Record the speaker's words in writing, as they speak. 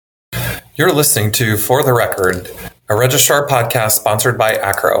You're listening to For the Record, a Registrar podcast sponsored by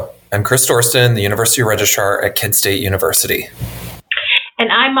ACRO. I'm Chris Dorston, the University Registrar at Kent State University. And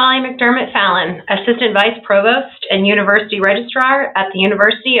I'm Molly McDermott Fallon, Assistant Vice Provost and University Registrar at the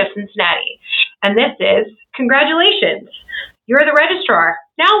University of Cincinnati. And this is Congratulations! You're the Registrar.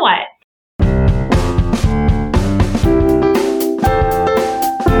 Now what?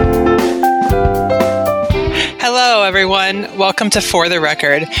 Hello, everyone. Welcome to For the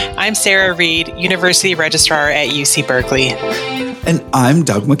Record. I'm Sarah Reed, University Registrar at UC Berkeley. And I'm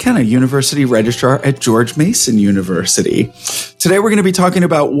Doug McKenna, University Registrar at George Mason University. Today we're going to be talking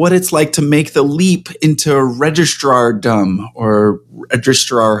about what it's like to make the leap into registrardom, or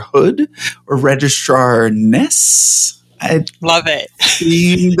registrarhood, or registrarness. I love it.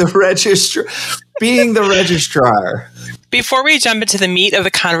 Being the registrar. Before we jump into the meat of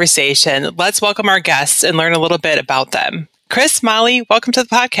the conversation, let's welcome our guests and learn a little bit about them. Chris, Molly, welcome to the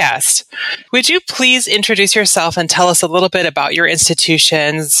podcast. Would you please introduce yourself and tell us a little bit about your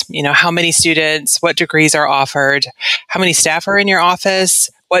institutions, how many students, what degrees are offered, how many staff are in your office,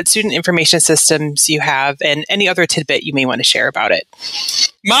 what student information systems you have, and any other tidbit you may want to share about it.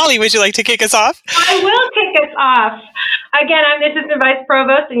 Molly, would you like to kick us off? I will kick us off. Again, I'm the Assistant Vice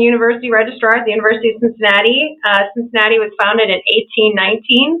Provost and University Registrar at the University of Cincinnati. Cincinnati was founded in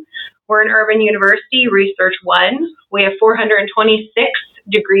 1819. We're an urban university, Research 1. We have 426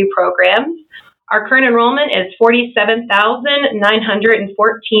 degree programs. Our current enrollment is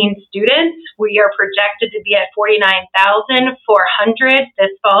 47,914 students. We are projected to be at 49,400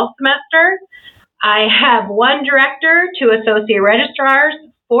 this fall semester. I have one director, 2 associate registrars,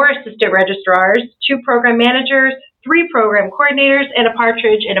 4 assistant registrars, 2 program managers, 3 program coordinators, and a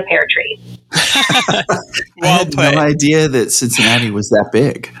partridge in a pear tree. I had no idea that Cincinnati was that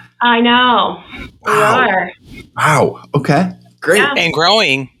big. I know. We are. Wow. Okay. Great. Yeah. And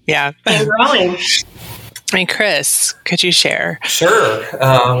growing. Yeah. And growing. And Chris, could you share? Sure.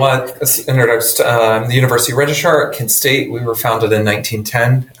 As introduced, I'm the University Registrar at Kent State. We were founded in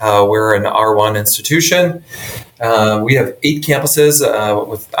 1910. We're an R1 institution. We have 8 campuses.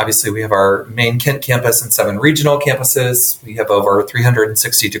 We have our main Kent campus and 7 regional campuses. We have over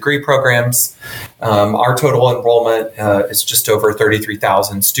 360 degree programs. Our total enrollment is just over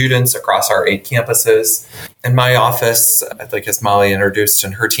 33,000 students across our 8 campuses. In my office, like as Molly introduced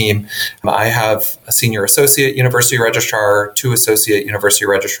and her team, I have a senior associate university registrar, 2 associate university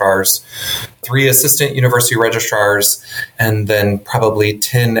registrars, 3 assistant university registrars, and then probably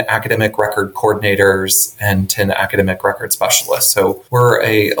 10 academic record coordinators and 10 academic record specialists. So we're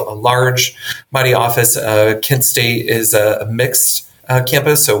a large, mighty office. Kent State is a mixed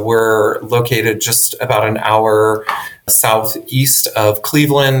campus. So we're located just about an hour southeast of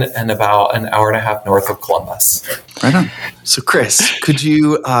Cleveland and about an hour and a half north of Columbus. Right on. So Chris, could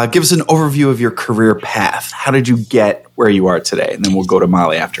you give us an overview of your career path? How did you get where you are today? And then we'll go to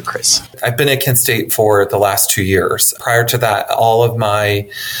Molly after Chris. I've been at Kent State for the last 2 years. Prior to that, all of my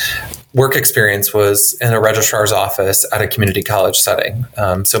work experience was in a registrar's office at a community college setting.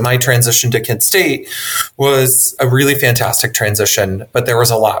 So my transition to Kent State was a really fantastic transition, but there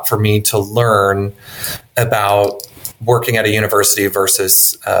was a lot for me to learn about working at a university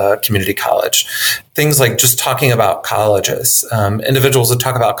versus community college. Things like just talking about colleges. Individuals would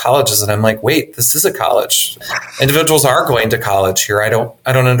talk about colleges, and I'm like, wait, this is a college. Individuals are going to college here. I don't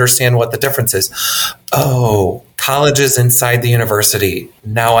understand what the difference is. Oh, colleges inside the university.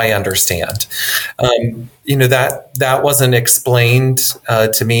 Now I understand. That wasn't explained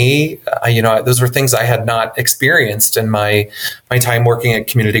to me. Those were things I had not experienced in my time working at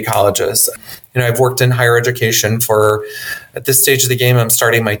community colleges. I've worked in higher education at this stage of the game, I'm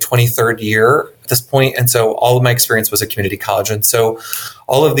starting my 23rd year at this point. And so all of my experience was at community college. And so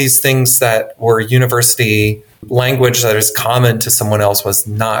all of these things that were university language that is common to someone else was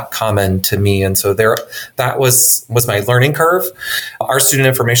not common to me. And so that was my learning curve. Our student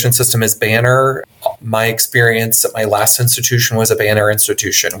information system is Banner. My experience at my last institution was a Banner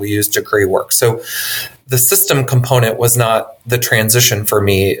institution. We used degree work. So the system component was not the transition for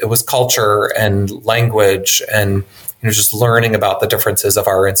me. It was culture and language and just learning about the differences of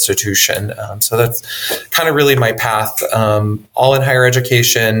our institution. So that's kind of really my path, all in higher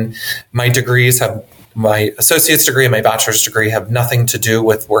education. My associate's degree and my bachelor's degree have nothing to do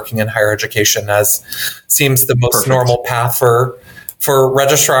with working in higher education, as seems the most normal path for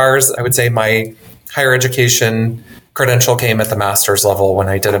registrars. I would say my higher education credential came at the master's level when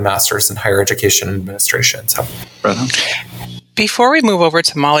I did a master's in higher education administration. So, Before we move over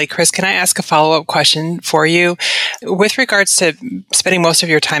to Molly, Chris, can I ask a follow-up question for you? With regards to spending most of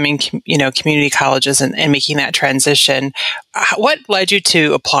your time in, community colleges and making that transition, what led you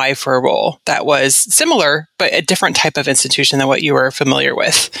to apply for a role that was similar, but a different type of institution than what you were familiar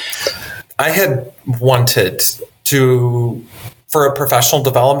with? I had wanted to, for a professional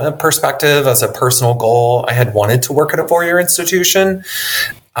development perspective, as a personal goal, I had wanted to work at a four-year institution.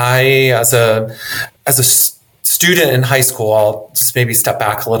 As a student in high school, I'll just maybe step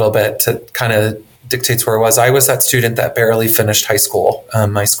back a little bit to kind of dictates where I was. I was that student that barely finished high school.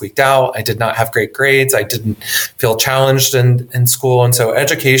 I squeaked out. I did not have great grades. I didn't feel challenged in school. And so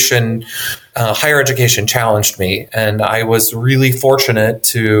higher education challenged me. And I was really fortunate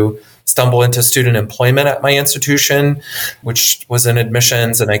to stumble into student employment at my institution, which was in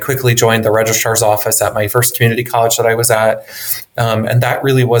admissions. And I quickly joined the registrar's office at my first community college that I was at. And that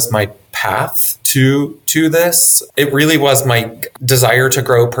really was my path to this. It really was my desire to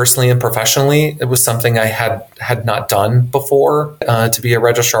grow personally and professionally. It was something I had not done before, to be a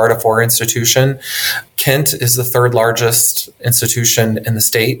registrar at a four institution. Kent is the third largest institution in the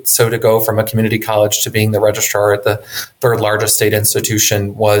state. So to go from a community college to being the registrar at the third largest state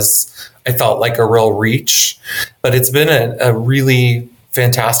institution I felt like a real reach. But it's been a really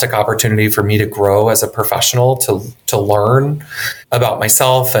fantastic opportunity for me to grow as a professional, to learn about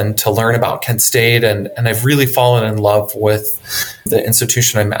myself and to learn about Kent State. And I've really fallen in love with the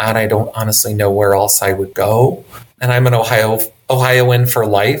institution I'm at. I don't honestly know where else I would go. And I'm an Ohioan for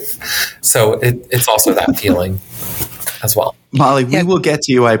life. So it's also that feeling as well. Molly, we will get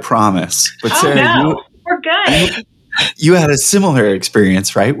to you, I promise. But Sarah, we're good. You had a similar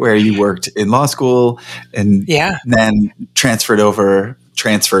experience, right? Where you worked in law school and then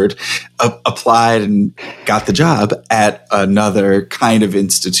applied and got the job at another kind of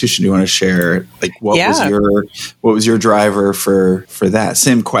institution. You want to share, like, what was your driver for that?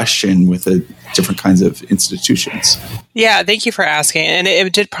 Same question with the different kinds of institutions. Yeah, thank you for asking. And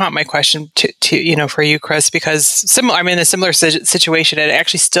it did prompt my question to for you, Chris, because I'm in a similar situation and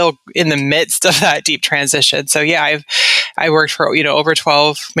actually still in the midst of that deep transition. So yeah, I worked for over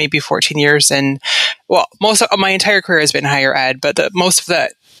 12, maybe 14 years, and most of my entire career has been higher ed, but most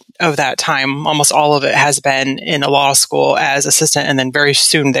of that time, almost all of it has been in a law school as assistant, and then very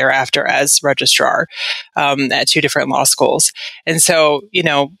soon thereafter as registrar at two different law schools. And so,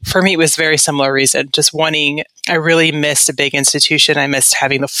 for me, it was a very similar reason. Just I really missed a big institution. I missed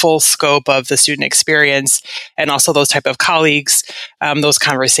having the full scope of the student experience and also those type of colleagues, those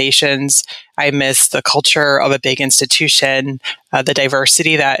conversations. I miss the culture of a big institution, the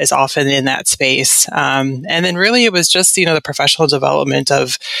diversity that is often in that space. And then really it was just, the professional development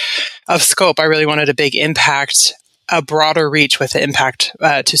of scope. I really wanted a big impact, a broader reach with the impact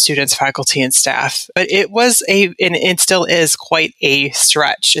to students, faculty, and staff. But it was and it still is quite a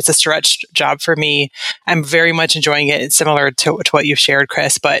stretch. It's a stretched job for me. I'm very much enjoying it. It's similar to what you've shared,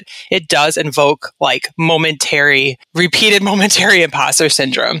 Chris, but it does invoke like repeated momentary imposter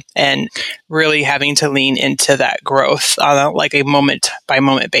syndrome, and really having to lean into that growth on like a moment by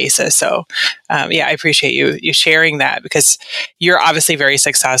moment basis. So I appreciate you sharing that, because you're obviously very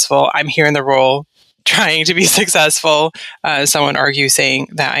successful. I'm here in the role trying to be successful. Someone argues saying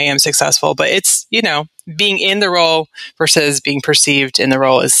that I am successful, but it's, being in the role versus being perceived in the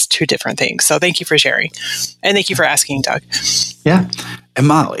role is two different things. So thank you for sharing. And thank you for asking, Doug. Yeah. And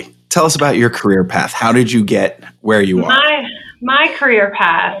Molly, tell us about your career path. How did you get where you are? My career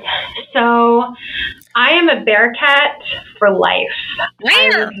path. So I am a Bearcat for life. I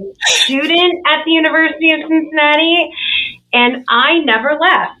was a student at the University of Cincinnati, and I never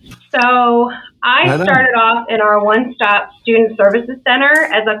left. So I started off in our one-stop student services center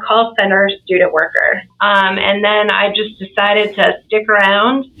as a call center student worker. And then I just decided to stick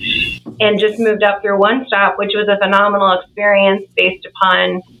around and just moved up through One Stop, which was a phenomenal experience based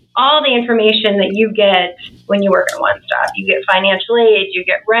upon all the information that you get when you work at One Stop. You get financial aid, you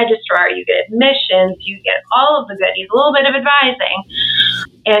get registrar, you get admissions, you get all of the goodies, a little bit of advising.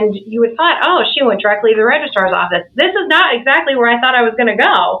 And you would thought, she went directly to the registrar's office. This is not exactly where I thought I was going to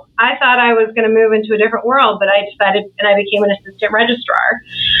go. I thought I was going to move into a different world, but I decided, and I became an assistant registrar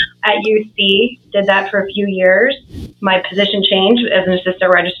at UC, did that for a few years. My position changed as an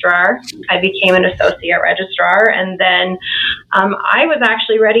assistant registrar. I became an associate registrar, and then I was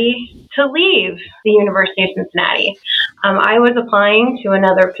actually ready to leave the University of Cincinnati. I was applying to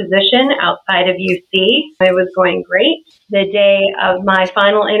another position outside of UC. It was going great. The day of my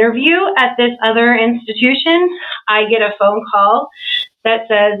final interview at this other institution, I get a phone call that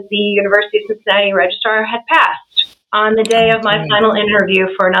says the University of Cincinnati registrar had passed. on the day of my final interview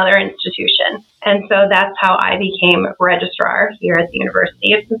for another institution. And so that's how I became registrar here at the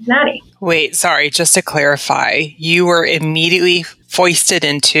University of Cincinnati. Wait, sorry, just to clarify, you were immediately foisted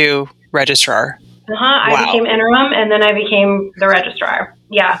into registrar. I became interim, and then I became the registrar.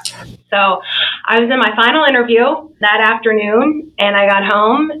 Yeah. So I was in my final interview that afternoon, and I got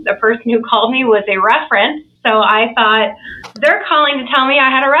home. The person who called me was a reference. So I thought, they're calling to tell me I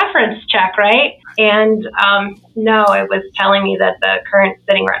had a reference check, right? And no, it was telling me that the current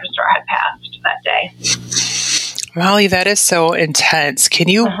sitting registrar had passed that day. Molly, that is so intense. Can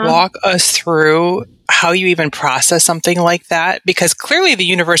you walk us through how you even process something like that? Because clearly the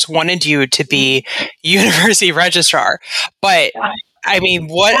universe wanted you to be university registrar, but I mean,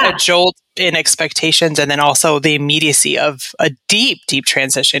 what a jolt in expectations, and then also the immediacy of a deep, deep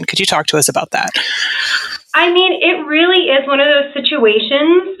transition. Could you talk to us about that? I mean, it really is one of those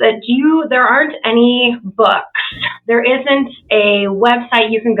situations that there aren't any books. There isn't a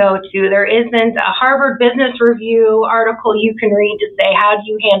website you can go to. There isn't a Harvard Business Review article you can read to say, how do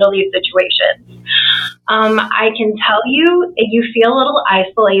you handle these situations? I can tell you, you feel a little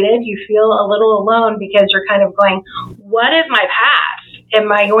isolated. You feel a little alone because you're kind of going, what is my path? Am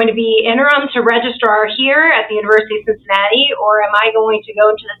I going to be interim to registrar here at the University of Cincinnati, or am I going to go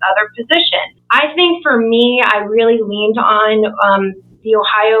into this other position? I think for me, I really leaned on the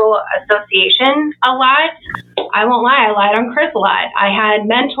Ohio Association a lot. I won't lie, I lied on Chris a lot. I had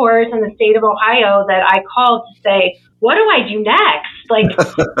mentors in the state of Ohio that I called to say, what do I do next? Like,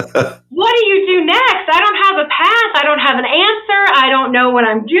 what do you do next? I don't have a path. I don't have an answer. I don't know what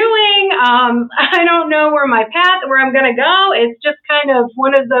I'm doing. I don't know where I'm going to go. It's just kind of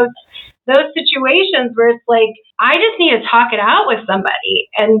one of those situations where it's like, I just need to talk it out with somebody.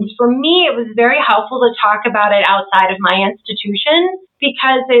 And for me, it was very helpful to talk about it outside of my institution,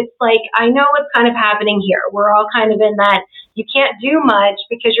 because it's like, I know what's kind of happening here. We're all kind of in that you can't do much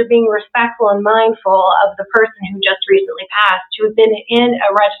because you're being respectful and mindful of the person who just recently passed, who had been in a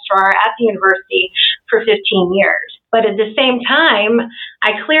registrar at the university for 15 years. But at the same time,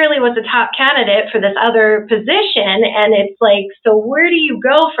 I clearly was a top candidate for this other position. And it's like, so where do you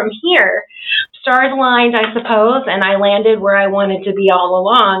go from here? Stars aligned, I suppose, and I landed where I wanted to be all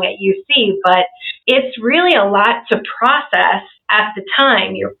along at UC. But it's really a lot to process at the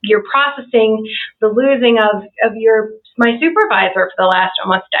time. You're processing the losing of my supervisor for the last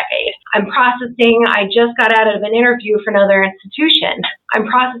almost decade. I'm processing, I just got out of an interview for another institution. I'm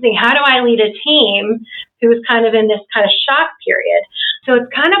processing, how do I lead a team who is kind of in this kind of shock period? So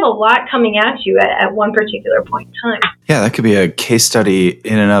it's kind of a lot coming at you at one particular point in time. Yeah, that could be a case study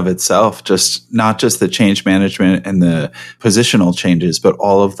in and of itself, not just the change management and the positional changes, but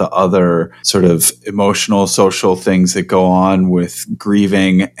all of the other sort of emotional, social things that go on with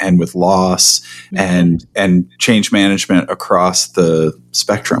grieving and with loss and change management across the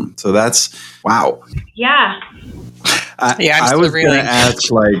spectrum. So that's, wow. Yeah. I was going to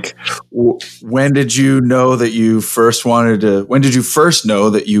ask, like, when did you know that you first when did you first know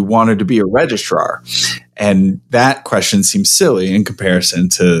that you wanted to be a registrar? And that question seems silly in comparison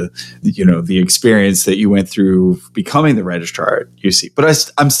to, the experience that you went through becoming the registrar at UC.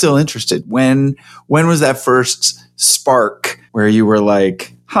 But I'm still interested. When was that first spark where you were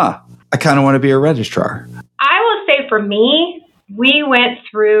like, I kind of want to be a registrar? I will say for me, we went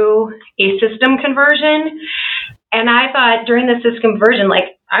through a system conversion. And I thought during the system conversion,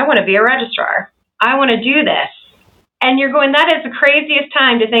 like, I want to be a registrar. I want to do this. And you're going, that is the craziest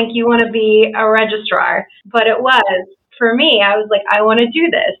time to think you want to be a registrar. But it was. For me, I was like, I want to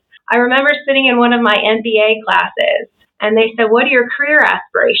do this. I remember sitting in one of my MBA classes, and they said, what are your career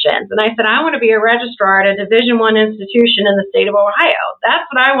aspirations? And I said, I want to be a registrar at a Division I institution in the state of Ohio. That's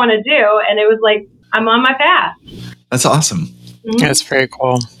what I want to do. And it was like, I'm on my path. That's awesome. Mm-hmm. That's very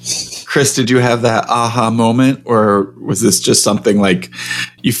cool. Chris, did you have that aha moment, or was this just something like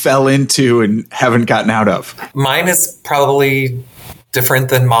you fell into and haven't gotten out of? Mine is probably different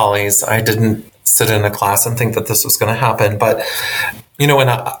than Molly's. I didn't sit in a class and think that this was going to happen. But, and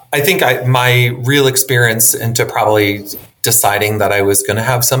I think my real experience into probably deciding that I was going to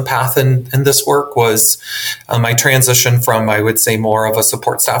have some path in this work was my transition from, I would say, more of a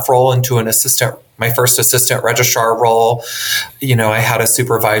support staff role into my first assistant registrar role. I had a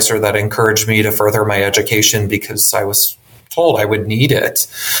supervisor that encouraged me to further my education because I was told I would need it.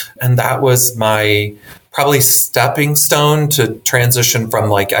 And that was my probably stepping stone to transition from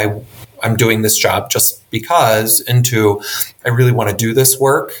like, I'm doing this job just because into I really want to do this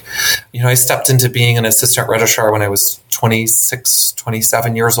work. I stepped into being an assistant registrar when I was 26,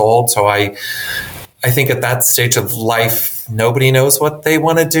 27 years old. So I think at that stage of life, nobody knows what they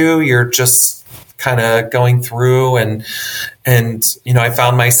want to do. You're just kind of going through and I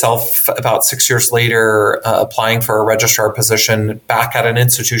found myself about 6 years later applying for a registrar position back at an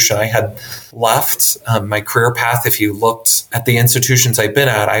institution I had left. My career path, if you looked at the institutions I've been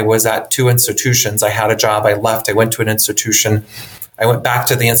at, I was at 2 institutions. I had a job, I left, I went to an institution. I went back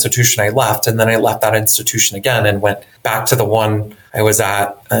to the institution I left, and then I left that institution again and went back to the one I was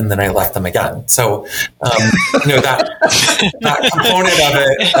at, and then I left them again. So, that component of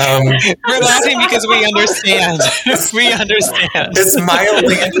it. We're laughing because we understand. We understand. It's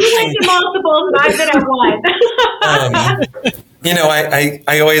mildly interesting. You multiples, and I've been at one.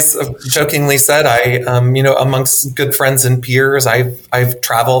 I always jokingly said amongst good friends and peers, I've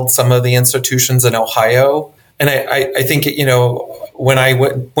traveled some of the institutions in Ohio. And I think, when I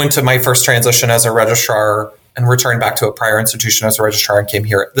went to my first transition as a registrar and returned back to a prior institution as a registrar and came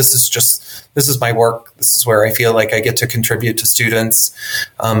here, this is my work. This is where I feel like I get to contribute to students.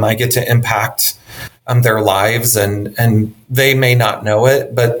 I get to impact their lives, and they may not know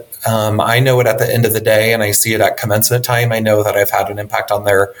it, but I know it at the end of the day, and I see it at commencement time. I know that I've had an impact on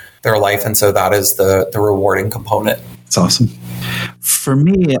their life, and so that is the rewarding component. It's awesome. For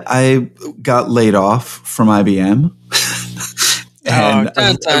me, I got laid off from IBM. And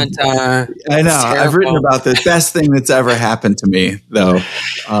dun, dun, dun. I know. I've written about the best thing that's ever happened to me, though,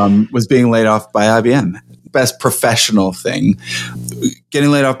 was being laid off by IBM. Best professional thing.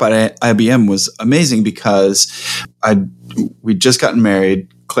 Getting laid off by IBM was amazing because we'd just gotten married.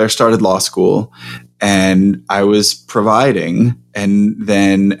 Claire started law school, and I was providing, and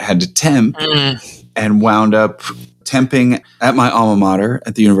then had to temp and wound up temping at my alma mater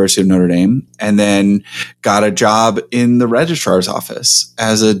at the University of Notre Dame, and then got a job in the registrar's office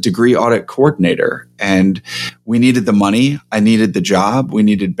as a degree audit coordinator. And we needed the money. I needed the job. We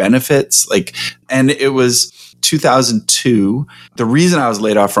needed benefits. And it was 2002. The reason I was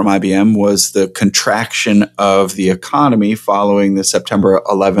laid off from IBM was the contraction of the economy following the September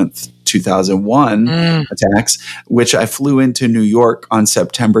 11th, 2001 attacks, which I flew into New York on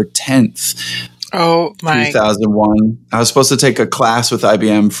September 10th. Oh my! 2001. I was supposed to take a class with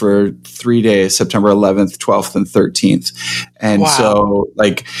IBM for 3 days, September 11th, 12th, and 13th. And so,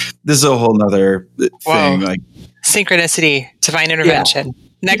 this is a whole nother thing. Synchronicity, divine intervention. Yeah.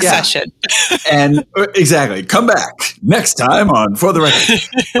 Next session. And exactly. Come back next time on For the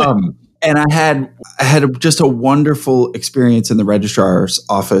Record. And I had just a wonderful experience in the registrar's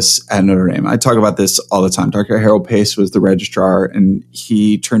office at Notre Dame. I talk about this all the time. Dr. Harold Pace was the registrar, and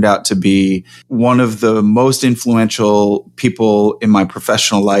he turned out to be one of the most influential people in my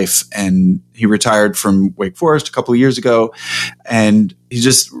professional life. And he retired from Wake Forest a couple of years ago, and he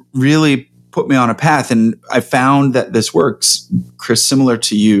just really put me on a path. And I found that this works, Chris, similar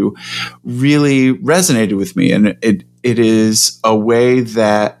to you, really resonated with me. And it is a way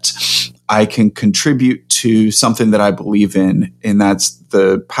that I can contribute to something that I believe in, and that's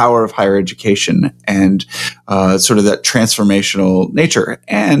the power of higher education and sort of that transformational nature,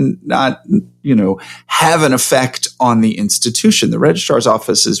 and not, have an effect on the institution. The registrar's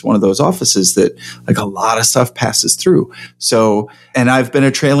office is one of those offices that a lot of stuff passes through. So, and I've been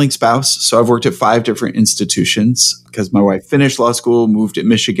a trailing spouse. So I've worked at 5 different institutions because my wife finished law school, moved to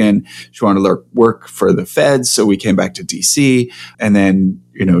Michigan. She wanted to work for the feds. So we came back to DC, and then,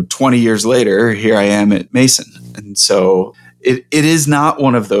 20 years later, here I am at Mason. And so it is not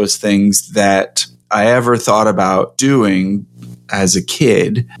one of those things that I ever thought about doing as a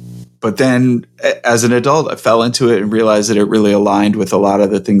kid. But then as an adult, I fell into it and realized that it really aligned with a lot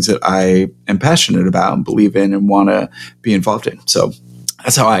of the things that I am passionate about and believe in and want to be involved in. So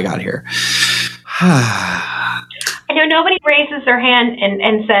that's how I got here. I know nobody raises their hand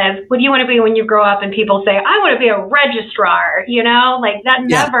and says, what do you want to be when you grow up? And people say, I want to be a registrar, that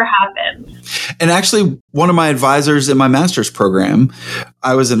never happens. And actually, one of my advisors in my master's program,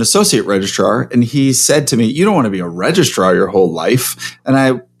 I was an associate registrar, and he said to me, you don't want to be a registrar your whole life.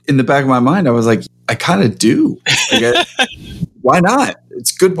 And in the back of my mind, I was like, I kind of do. Why not?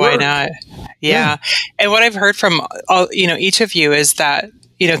 It's good work. Why not? Yeah. And what I've heard from each of you is that,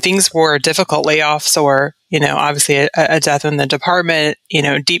 things were difficult layoffs or, obviously a death in the department,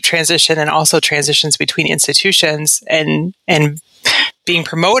 deep transition, and also transitions between institutions and being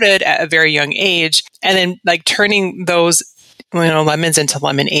promoted at a very young age, and then turning those lemons into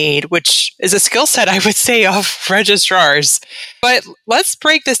lemonade, which is a skill set, I would say, of registrars. But let's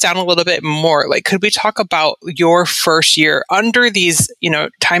break this down a little bit more. Could we talk about your first year under these,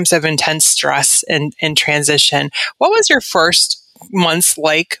 times of intense stress and transition? What was your first months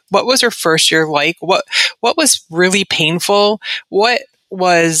like? What was your first year like? What was really painful? What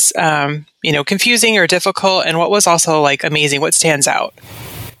was confusing or difficult? And what was also amazing? What stands out?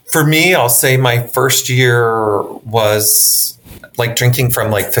 For me, I'll say my first year was like drinking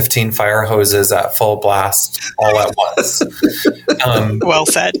from like 15 fire hoses at full blast all at once. Well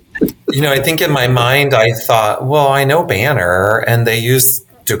said. I think in my mind, I thought, well, I know Banner and they use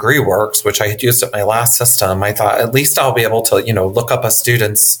DegreeWorks, which I had used at my last system. I thought at least I'll be able to, look up a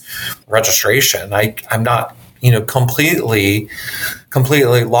student's registration. I'm not, completely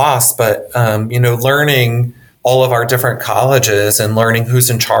lost, but, learning all of our different colleges and learning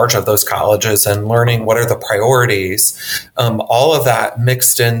who's in charge of those colleges and learning what are the priorities. All of that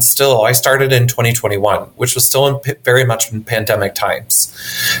mixed in still. I started in 2021, which was still very much in pandemic times.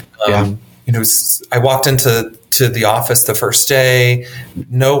 I walked into the office the first day,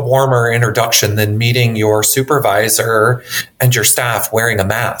 no warmer introduction than meeting your supervisor and your staff wearing a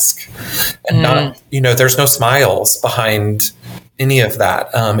mask. And not, there's no smiles behind any of that.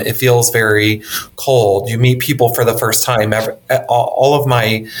 It feels very cold. You meet people for the first time. All of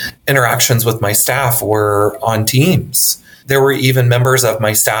my interactions with my staff were on Teams. There were even members of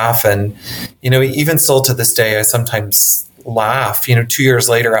my staff, and even still to this day, I sometimes laugh. 2 years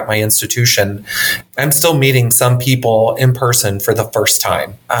later at my institution, I'm still meeting some people in person for the first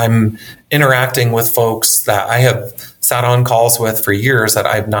time. I'm interacting with folks that I have sat on calls with for years that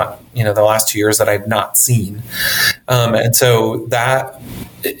I've not, the last 2 years that I've not seen. And so that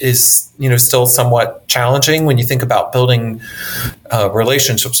is, still somewhat challenging when you think about building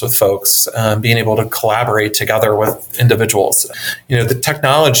relationships with folks, being able to collaborate together with individuals. The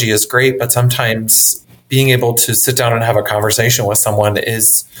technology is great, but sometimes being able to sit down and have a conversation with someone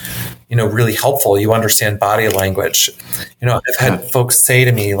is, really helpful. You understand body language. I've had folks say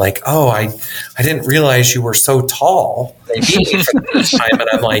to me like, "Oh, I didn't realize you were so tall." They meet me for the first time, and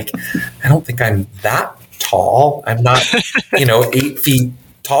I'm like, "I don't think I'm that tall. I'm not, 8 feet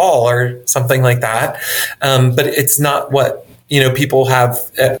tall or something like that." But it's not what people have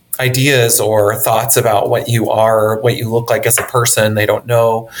ideas or thoughts about what you are, what you look like as a person. They don't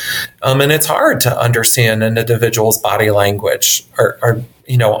know. And it's hard to understand an individual's body language or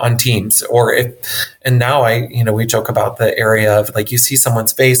on Teams and now we joke about the area of like, you see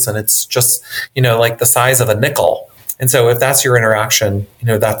someone's face and it's just, like the size of a nickel. And so if that's your interaction,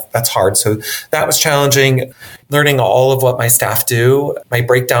 that's hard. So that was challenging. Learning all of what my staff do. My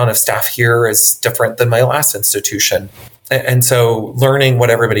breakdown of staff here is different than my last institution. And so learning what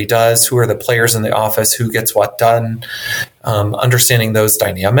everybody does, who are the players in the office, who gets what done, understanding those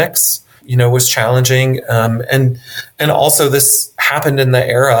dynamics, was challenging. And also this happened in the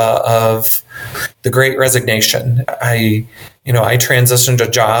era of the Great Resignation. I transitioned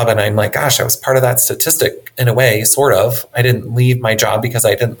a job and I'm like, gosh, I was part of that statistic in a way, sort of. I didn't leave my job because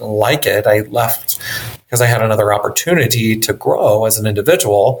I didn't like it. I left because I had another opportunity to grow as an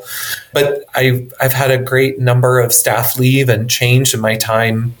individual. But I've had a great number of staff leave and change in my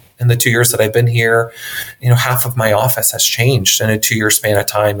time in the 2 years that I've been here. Half of my office has changed in a 2-year span of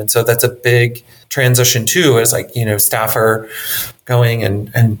time. And so that's a big transition too, is like, staff are going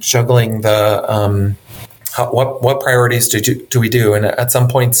and juggling the, what priorities do we do? And at some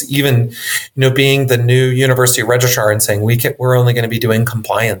points, even, being the new university registrar and saying we're only going to be doing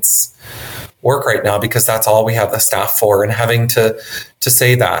compliance work right now because that's all we have the staff for, and having to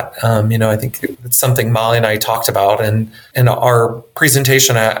say that, I think it's something Molly and I talked about, and our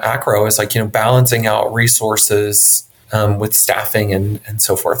presentation at ACRO is like, balancing out resources with staffing and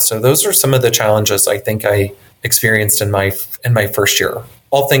so forth. So those are some of the challenges I think I experienced in my first year.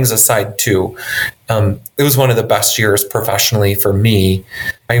 All things aside, too, it was one of the best years professionally for me.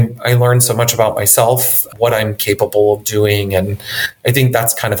 I learned so much about myself, what I'm capable of doing. And I think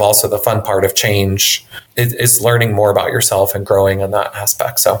that's kind of also the fun part of change is learning more about yourself and growing in that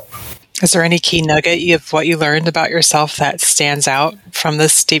aspect. So, is there any key nugget of what you learned about yourself that stands out from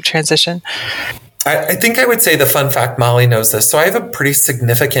this deep transition? I think I would say the fun fact, Molly knows this. So I have a pretty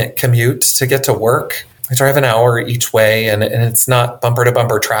significant commute to get to work. I drive an hour each way, and it's not bumper to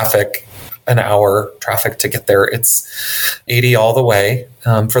bumper traffic, an hour traffic to get there. It's 80 all the way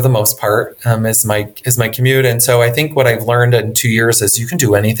for the most part is my commute. And so I think what I've learned in 2 years is you can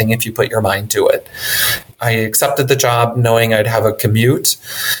do anything if you put your mind to it. I accepted the job knowing I'd have a commute.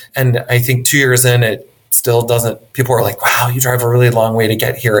 And I think 2 years in, it still doesn't, people are like, wow, you drive a really long way to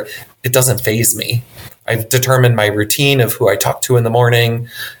get here. It doesn't faze me. I've determined my routine of who I talk to in the morning.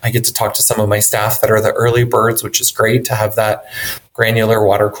 I get to talk to some of my staff that are the early birds, which is great to have that granular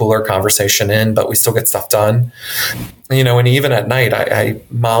water cooler conversation in, but we still get stuff done. And even at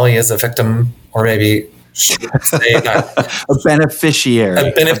night, Molly is a victim, or maybe say that. A beneficiary.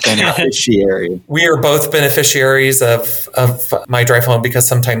 A beneficiary. We are both beneficiaries of My Drive Home, because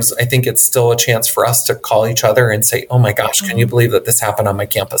sometimes I think it's still a chance for us to call each other and say, oh my gosh, can you believe that this happened on my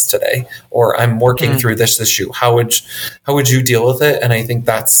campus today? Or I'm working through this issue. How would you deal with it? And I think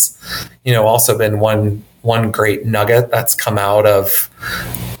that's, also been one great nugget that's come out of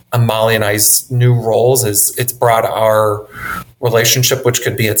Molly and I's new roles, is it's brought our relationship, which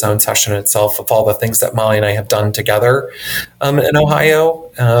could be its own session itself, of all the things that Molly and I have done together in Ohio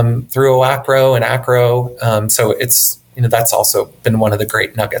through OACRO and ACRO. So it's, that's also been one of the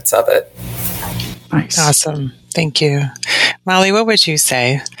great nuggets of it. Nice. Awesome. Thank you. Molly, what would you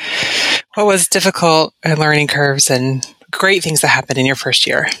say? What was difficult learning curves and great things that happened in your first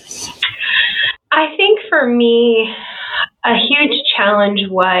year? I think for me, a huge challenge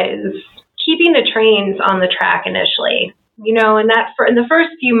was keeping the trains on the track initially. In the first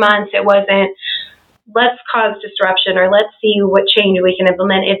few months, it wasn't, let's cause disruption or let's see what change we can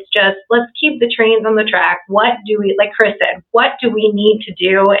implement. It's just, let's keep the trains on the track. What do we, like Chris said, what do we need to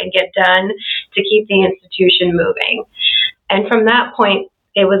do and get done to keep the institution moving? And from that point,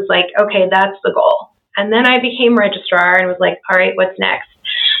 it was like, okay, that's the goal. And then I became registrar and was like, all right, what's next?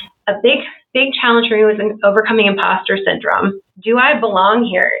 A big challenge for me was overcoming imposter syndrome. Do I belong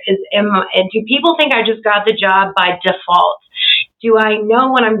here? Do people think I just got the job by default? Do I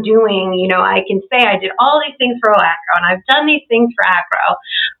know what I'm doing? I can say I did all these things for ACRO and I've done these things for ACRO,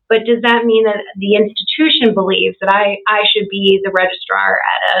 but does that mean that the institution believes that I should be the registrar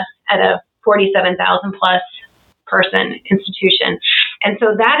at a 47,000 plus person institution? And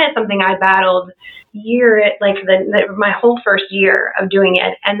so that is something I battled my whole first year of doing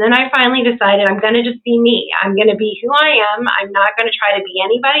it. And then I finally decided I'm going to just be me. I'm going to be who I am. I'm not going to try to be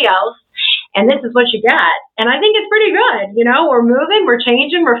anybody else. And this is what you got. And I think it's pretty good. We're moving, we're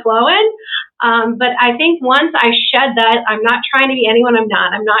changing, we're flowing. But I think once I shed that, I'm not trying to be anyone I'm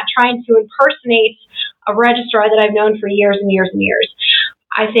not. I'm not trying to impersonate a registrar that I've known for years and years and years.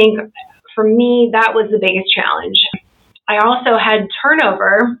 I think for me, that was the biggest challenge. I also had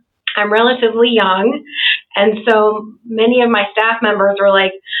turnover. I'm relatively young, and so many of my staff members were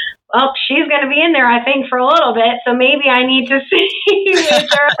like, well, she's going to be in there, I think, for a little bit, so maybe I need to see if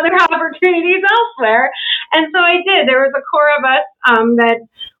there are other opportunities elsewhere. And so I did. There was a core of us that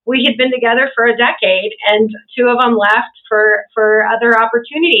we had been together for a decade, and two of them left for other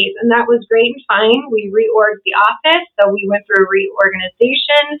opportunities, and that was great and fine. We reorged the office, so we went through a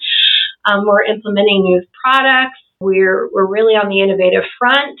reorganization. We're implementing new products. We're really on the innovative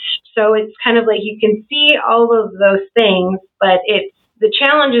front. So it's kind of like you can see all of those things, but the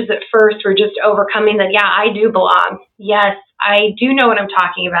challenges at first were just overcoming that. Yeah, I do belong. Yes, I do know what I'm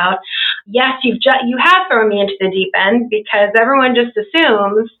talking about. Yes, you have thrown me into the deep end, because everyone just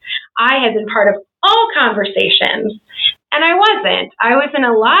assumes I had been part of all conversations. And I wasn't. I was in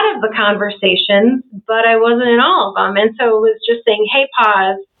a lot of the conversations, but I wasn't in all of them. And so it was just saying, hey,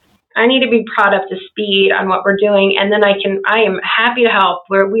 pause. I need to be brought up to speed on what we're doing, and then I am happy to help,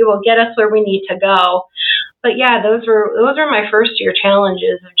 where we will get us where we need to go. But yeah, those were my first year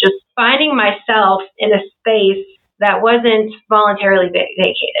challenges of just finding myself in a space that wasn't voluntarily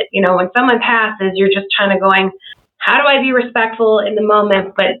vacated. When someone passes, you're just kind of going, how do I be respectful in the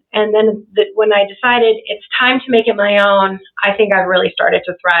moment? And then when I decided it's time to make it my own, I think I've really started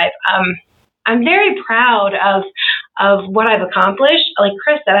to thrive. I'm very proud of what I've accomplished. Like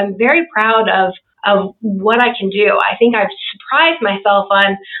Chris said, I'm very proud of what I can do. I think I've surprised myself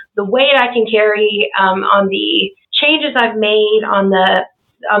on the weight I can carry, on the changes I've made, on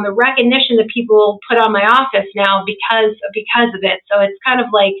the recognition that people put on my office now because of it. So it's kind of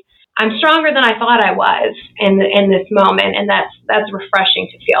like I'm stronger than I thought I was in this moment, and that's refreshing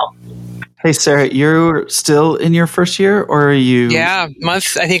to feel. Hey, Sarah, you're still in your first year, or are you? Yeah, I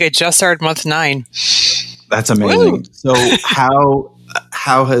think I just started month 9. That's amazing. Woo! So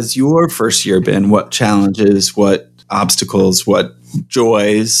how has your first year been? What challenges, what obstacles, what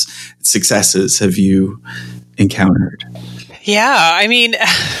joys, successes have you encountered? Yeah, I mean,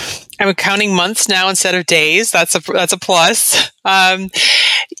 I'm counting months now instead of days. That's a plus.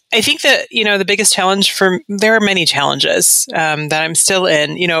 I think that, the biggest challenge there are many challenges that I'm still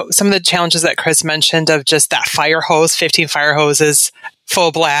in. Some of the challenges that Chris mentioned of just that fire hose, 15 fire hoses,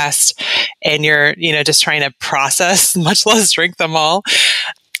 full blast, and you're, just trying to process, much less drink them all.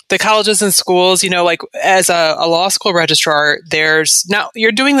 The colleges and schools, like as a law school registrar,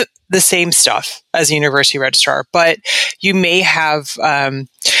 you're doing the same stuff as a university registrar, but you may have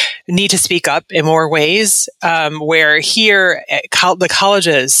need to speak up in more ways, where here the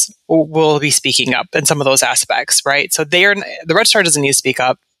colleges will be speaking up in some of those aspects, right? So the registrar doesn't need to speak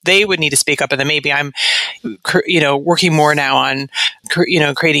up. they would need to speak up. And then maybe I'm, working more now on,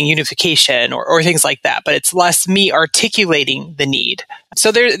 creating unification or things like that. But it's less me articulating the need.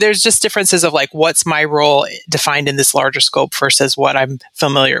 So there's just differences of like, what's my role defined in this larger scope versus what I'm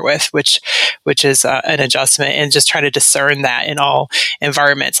familiar with, which is an adjustment, and just try to discern that in all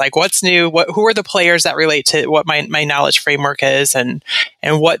environments. Like, what's new? Who are the players that relate to what my knowledge framework is, and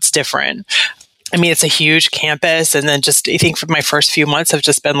what's different? I mean, it's a huge campus, and then just I think for my first few months have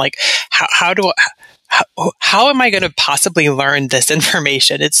just been like, how am I going to possibly learn this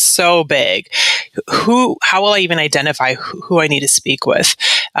information? It's so big. How will I even identify who I need to speak with?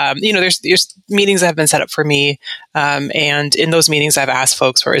 There's meetings that have been set up for me. And in those meetings, I've asked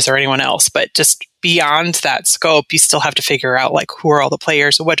folks, is there anyone else? But just beyond that scope, you still have to figure out like, who are all the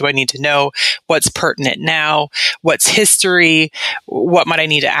players? What do I need to know? What's pertinent now? What's history? What might I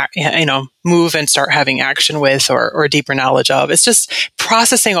need to move and start having action with or deeper knowledge of? It's just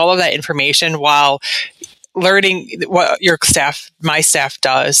processing all of that information while learning what my staff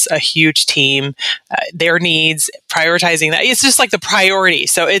does, a huge team, their needs, prioritizing that. It's just like the priority.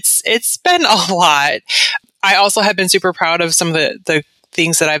 So it's been a lot. I also have been super proud of some of the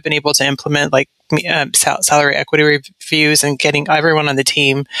things that I've been able to implement, like salary equity reviews and getting everyone on the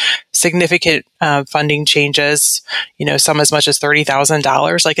team significant funding changes, some as much as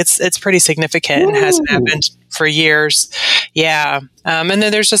 $30,000. Like it's pretty significant and hasn't happened for years. Yeah. And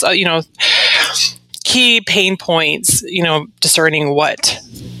then there's just, key pain points, discerning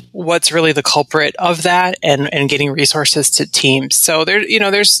what's really the culprit of that and getting resources to teams. So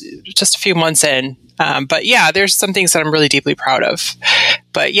there's just a few months in. But yeah, there's some things that I'm really deeply proud of.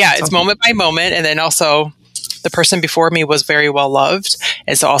 But yeah, it's moment by moment. And then also the person before me was very well loved.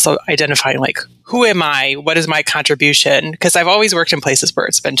 And so also identifying like, who am I? What is my contribution? Because I've always worked in places where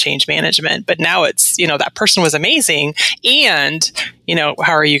it's been change management, but now it's, that person was amazing. And,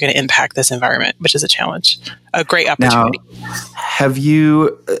 how are you going to impact this environment, which is a challenge, a great opportunity. Now, have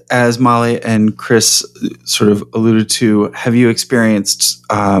you, as Molly and Chris sort of alluded to, have you experienced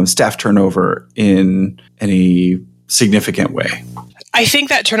staff turnover in any significant way? I think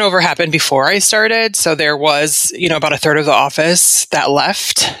that turnover happened before I started. So there was, about a third of the office that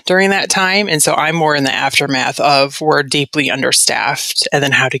left during that time. And so I'm more in the aftermath of we're deeply understaffed and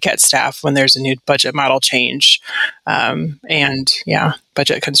then how to get staff when there's a new budget model change.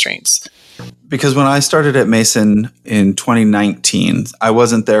 Budget constraints. Because when I started at Mason in 2019, I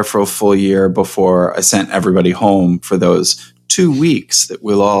wasn't there for a full year before I sent everybody home for those 2 weeks that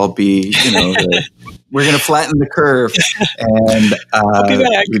we'll all be, we're going to flatten the curve. And I'll be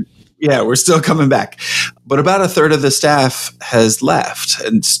back. We're still coming back. But about a third of the staff has left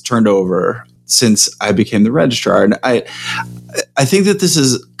and turned over since I became the registrar. And I think that this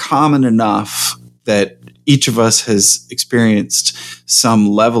is common enough that each of us has experienced some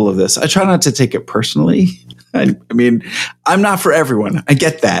level of this. I try not to take it personally. I mean, I'm not for everyone. I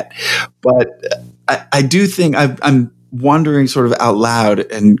get that. But I do think I'm wondering sort of out loud,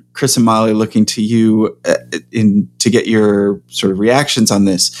 and Chris and Molly, looking to you to get your sort of reactions on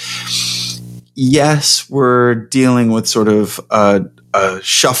this. Yes, we're dealing with sort of a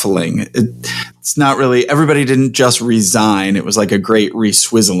shuffling. It's not really, everybody didn't just resign. It was like a great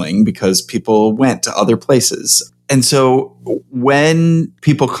reswizzling because people went to other places. And so when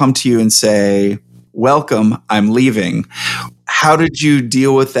people come to you and say, welcome, I'm leaving, how did you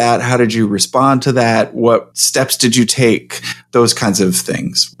deal with that? How did you respond to that? What steps did you take? Those kinds of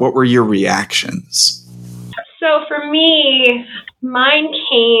things. What were your reactions? So for me, mine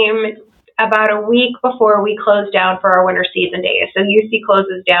came about a week before we closed down for our winter season days. So UC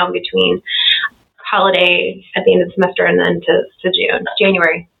closes down between holiday at the end of the semester and then to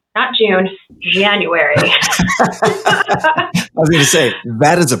January. Not June, January. I was going to say,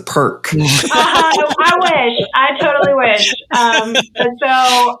 that is a perk. I wish. I totally wish. But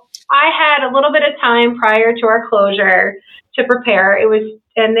so I had a little bit of time prior to our closure to prepare.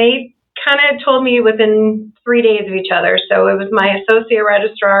 And they kind of told me within 3 days of each other. So it was my associate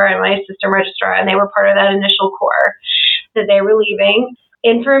registrar and my assistant registrar, and they were part of that initial core that they were leaving.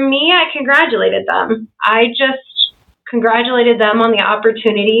 And for me, I congratulated them. I just congratulated them on the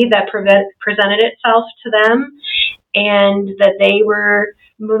opportunity that presented itself to them, and that they were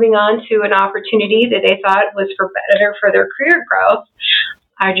moving on to an opportunity that they thought was better for their career growth.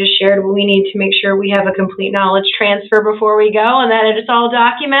 I just shared we need to make sure we have a complete knowledge transfer before we go and that it's all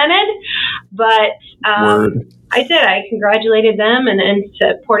documented. But I did. I congratulated them and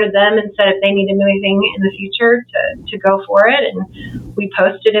supported them and said if they needed anything in the future to go for it. And we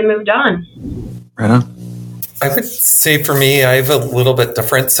posted and moved on. Right on. I would say for me, I have a little bit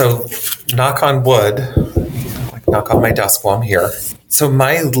different. So knock on wood, like knock on my desk while I'm here. So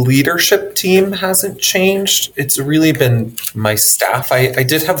my leadership team hasn't changed. It's really been my staff. I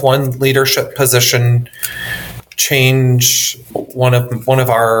did have one leadership position change. One of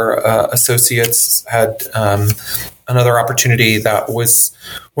our associates had another opportunity that was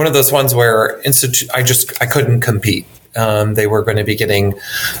one of those ones where I couldn't compete. They were going to be getting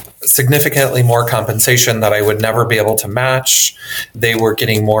significantly more compensation that I would never be able to match. They were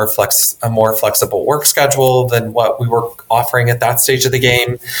getting a more flexible work schedule than what we were offering at that stage of the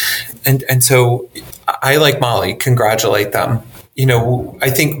game. And so I, like Molly, congratulate them. I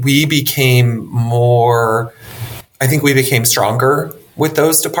think we became stronger with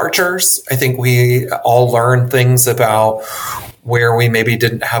those departures. I think we all learned things about where we maybe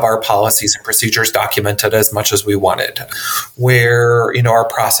didn't have our policies and procedures documented as much as we wanted, where, our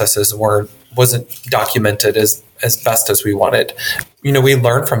processes wasn't documented as best as we wanted. We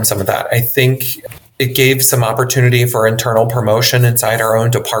learned from some of that. I think it gave some opportunity for internal promotion inside our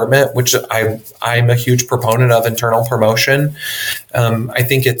own department, which I'm a huge proponent of internal promotion. I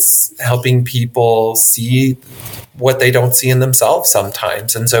think it's helping people see what they don't see in themselves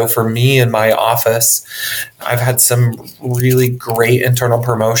sometimes. And so for me in my office, I've had some really great internal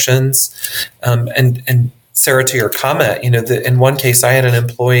promotions. And Sarah, to your comment, in one case, I had an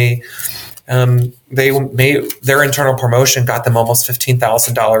employee, their internal promotion got them almost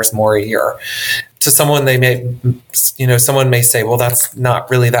 $15,000 more a year. To someone someone may say, well, that's not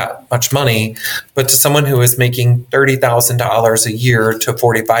really that much money. But to someone who is making $30,000 a year to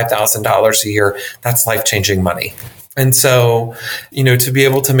 $45,000 a year, that's life-changing money. And so, to be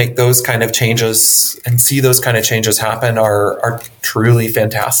able to make those kind of changes and see those kind of changes happen are truly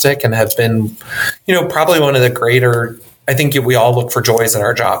fantastic and have been, probably one of the greater. I think we all look for joys in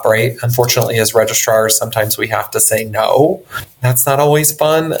our job, right? Unfortunately, as registrars, sometimes we have to say no. That's not always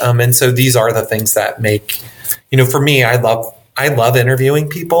fun. And so these are the things that make, for me, I love interviewing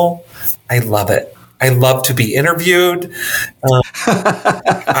people. I love it. I love to be interviewed.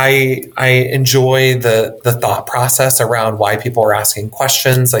 I enjoy the thought process around why people are asking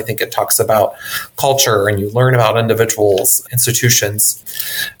questions. I think it talks about culture and you learn about individuals, institutions.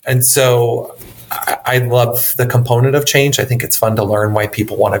 And so I love the component of change. I think it's fun to learn why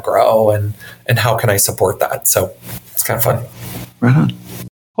people want to grow and how can I support that. So it's kind of fun. Right on.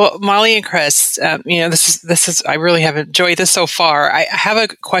 Well, Molly and Chris, this is I really have enjoyed this so far. I have a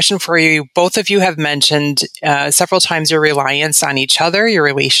question for you. Both of you have mentioned several times your reliance on each other, your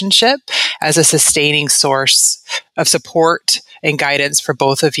relationship as a sustaining source of support and guidance for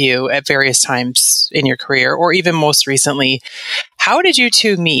both of you at various times in your career, or even most recently. How did you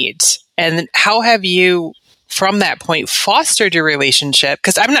two meet? And how have you, from that point, fostered your relationship?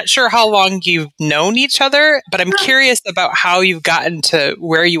 Because I'm not sure how long you've known each other, but I'm curious about how you've gotten to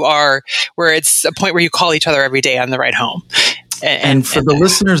where you are, where it's a point where you call each other every day on the ride home. And for the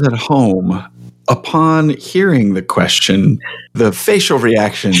listeners at home, upon hearing the question, the facial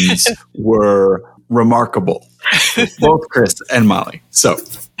reactions were remarkable, both Chris and Molly. So,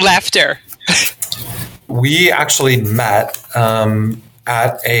 laughter. We actually met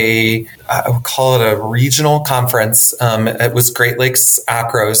at I would call it a regional conference. It was Great Lakes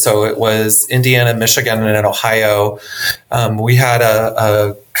Acro, so it was Indiana, Michigan, and Ohio. We had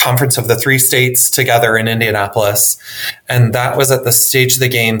a conference of the 3 states together in Indianapolis, and that was at the stage of the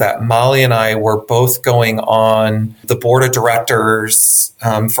game that Molly and I were both going on the board of directors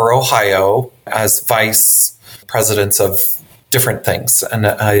for Ohio as vice presidents of different things.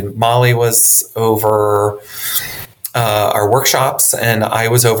 And Molly was over our workshops and I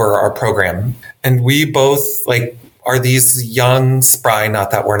was over our program. And we both are these young, spry,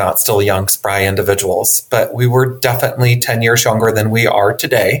 not that we're not still young, spry individuals, but we were definitely 10 years younger than we are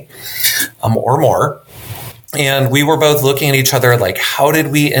today, or more. And we were both looking at each other like, how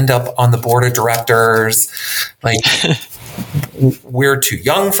did we end up on the board of directors? We're too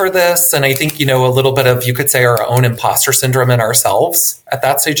young for this. And I think, a little bit of, you could say, our own imposter syndrome in ourselves at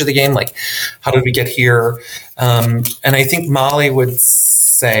that stage of the game. Like, how did we get here? And I think Molly would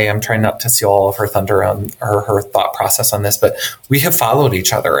say, I'm trying not to steal all of her thunder on her thought process on this, but we have followed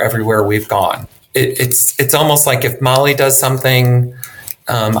each other everywhere we've gone. It's almost like if Molly does something,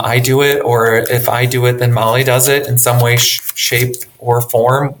 I do it, or if I do it, then Molly does it in some way, shape, or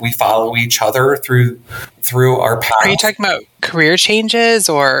form. We follow each other through our path. Are you talking about career changes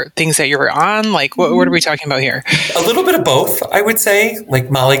or things that you were on? Like, what are we talking about here? A little bit of both, I would say. Like,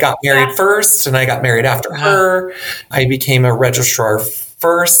 Molly got married first, and I got married after her. I became a registrar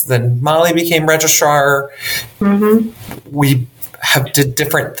first, then Molly became registrar. Mm-hmm. We did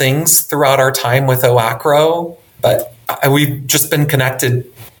different things throughout our time with OACRO, but we've just been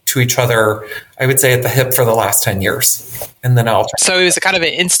connected to each other, I would say, at the hip for the last 10 years. And then So it was a kind of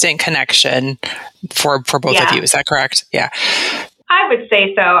an instant connection for both of you. Is that correct? Yeah. I would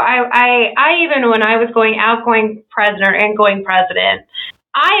say so. I even when I was outgoing president or ingoing president,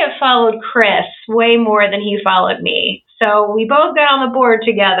 I have followed Chris way more than he followed me. So we both got on the board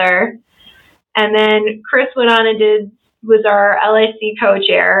together, and then Chris went on and was our LAC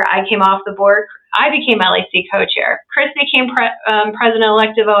co-chair. I came off the board. I became LAC co-chair. Chris became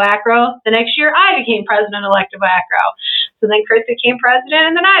president-elect of OACRO. The next year, I became president-elect of OACRO. So then Chris became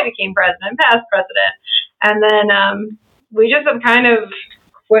president, and then I became president, past president. And then we just have kind of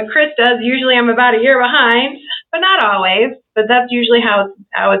what Chris does. Usually I'm about a year behind, but not always. But that's usually how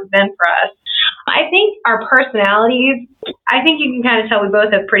it's been for us. I think our personalities, I think you can kind of tell we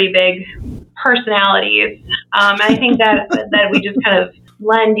both have pretty big personalities. I think that we just kind of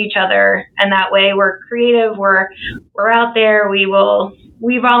lend each other, and that way we're creative, we're out there, we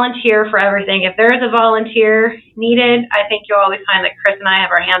volunteer for everything. If there is a volunteer needed, I think you'll always find that Chris and I have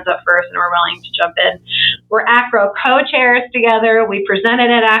our hands up first and we're willing to jump in. We're ACRO co-chairs together. We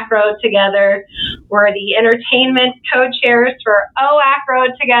presented at ACRO together. We're the entertainment co-chairs for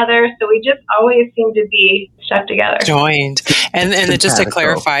OACRO together. So we just always seem to be stuck together. Joined. And just to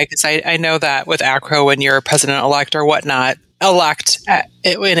clarify, because I know that with ACRO, when you're president-elect or whatnot,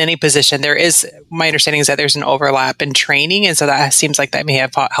 in any position, there is, my understanding is that there's an overlap in training, and so that seems like that may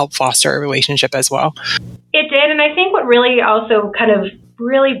have helped foster a relationship as well. It did, and I think what really also kind of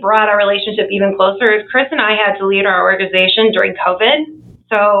really brought our relationship even closer is Chris and I had to lead our organization during COVID.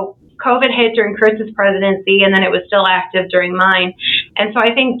 So COVID hit during Chris's presidency, and then it was still active during mine. And so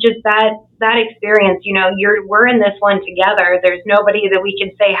I think just that experience, we're in this one together. There's nobody that we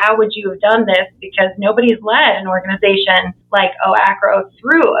can say, how would you have done this? Because nobody's led an organization like OACRO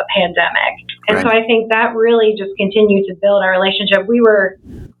through a pandemic. And so I think that really just continued to build our relationship. We were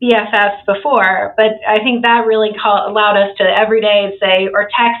BFFs before, but I think that really allowed us to every day say or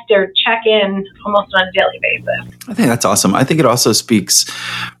text or check in almost on a daily basis. I think that's awesome. I think it also speaks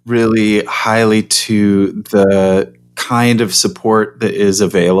really highly to the kind of support that is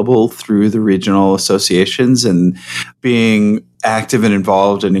available through the regional associations, and being active and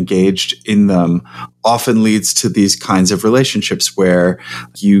involved and engaged in them often leads to these kinds of relationships where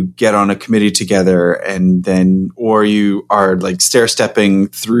you get on a committee together and then, or you are like stair-stepping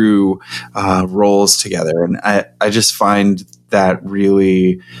through roles together. And I just find that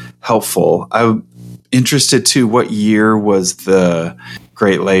really helpful. I'm interested too, what year was the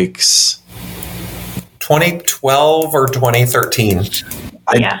Great Lakes? 2012 or 2013.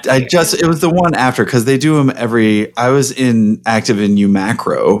 It was the one after, because they do them I was active in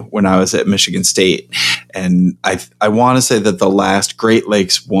UMACRO when I was at Michigan State. And I want to say that the last Great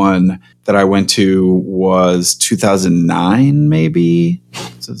Lakes one that I went to was 2009, maybe.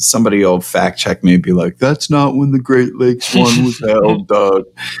 So somebody will fact check me and be like, that's not when the Great Lakes one was held, Doug.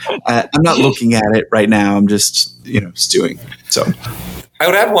 I'm not looking at it right now. I'm just, stewing. So I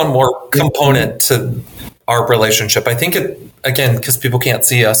would add one more component to our relationship. I think it, again, because people can't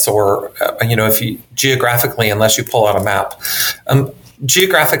see us, or, if you geographically, unless you pull out a map,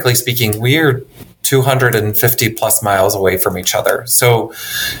 geographically speaking, we are 250 plus miles away from each other. So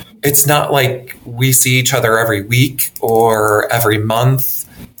it's not like we see each other every week or every month.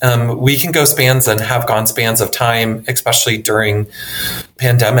 We can go spans and have gone spans of time, especially during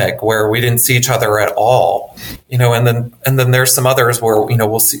pandemic, where we didn't see each other at all, and then there's some others where,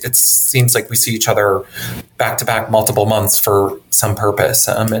 we'll see, it seems like we see each other back to back multiple months for some purpose.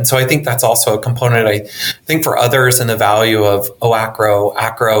 And so I think that's also a component. I think for others in the value of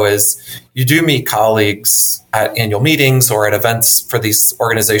ACRO is you do meet colleagues at annual meetings or at events for these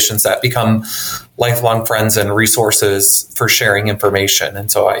organizations that become lifelong friends and resources for sharing information. And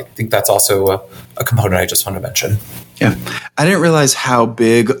so I think that's also a component I just want to mention. Yeah. I didn't realize how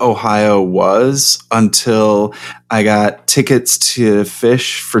big Ohio was until I got tickets to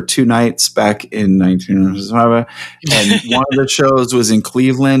Fish for 2 nights back in 1997. And one of the shows was in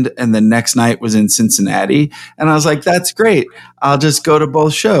Cleveland and the next night was in Cincinnati. And I was like, that's great. I'll just go to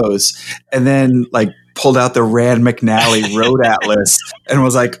both shows. And then pulled out the Rand McNally Road Atlas and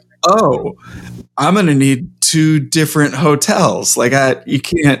was like, oh, I'm going to need 2 different hotels. You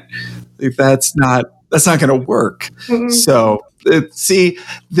can't, that's not going to work. Mm-hmm. So see,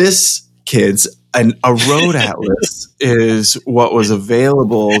 this, kids, a road atlas is what was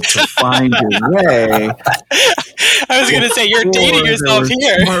available to find your way. I was going to say, you're dating yourself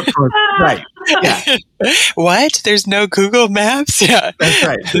here. Right. Yeah. What? There's no Google Maps? Yeah. That's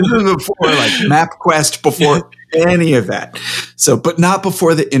right. This is before MapQuest, before any of that. So, but not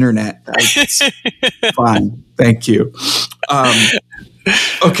before the internet. That's fine. Thank you.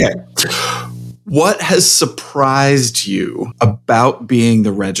 Okay. What has surprised you about being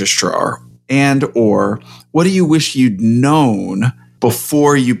the registrar? And or what do you wish you'd known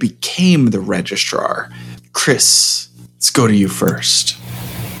before you became the registrar? Chris, let's go to you first.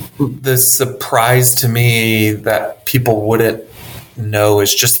 The surprise to me that people wouldn't know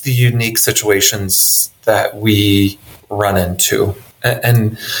is just the unique situations that we run into.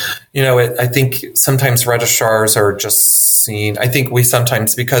 And I think sometimes registrars are just seen, I think we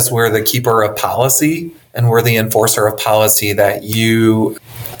sometimes, because we're the keeper of policy and we're the enforcer of policy, that you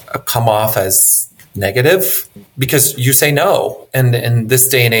come off as negative because you say no. And in this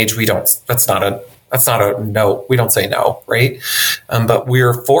day and age, that's not a no. We don't say no, right? But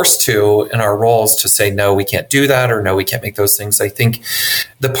we're forced to, in our roles, to say, no, we can't do that, or no, we can't make those things. I think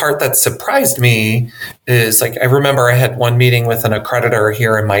the part that surprised me is, I remember I had one meeting with an accreditor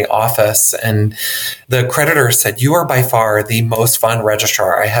here in my office, and the accreditor said, "You are by far the most fun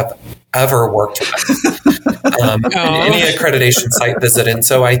registrar I have ever worked with." In any accreditation site visit. And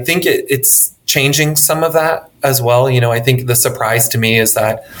so I think it's changing some of that as well. I think the surprise to me is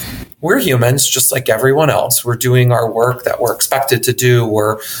that we're humans just like everyone else. We're doing our work that we're expected to do.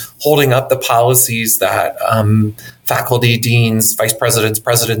 We're holding up the policies that faculty, deans, vice presidents,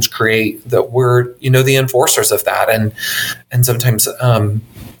 presidents create, that we're, the enforcers of that. And sometimes,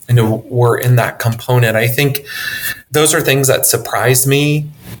 we're in that component. I think those are things that surprise me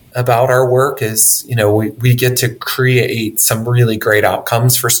about our work is, we get to create some really great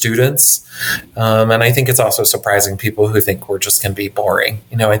outcomes for students. And I think it's also surprising people who think we're just going to be boring.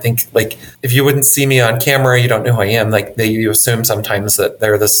 I think if you wouldn't see me on camera, you don't know who I am. You assume sometimes that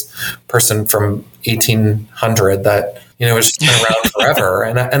they're this person from 1800 that, has just been around forever.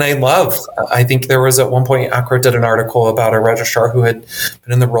 And I think there was at one point, ACRA did an article about a registrar who had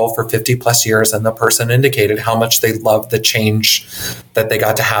been in the role for 50 plus years. And the person indicated how much they loved the change that they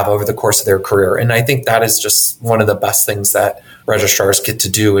got to have over the course of their career. And I think that is just one of the best things that registrars get to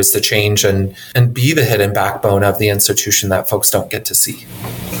do, is to change and be the hidden backbone of the institution that folks don't get to see.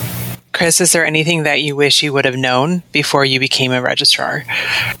 Chris, is there anything that you wish you would have known before you became a registrar?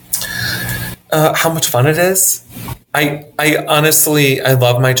 How much fun it is. I honestly, I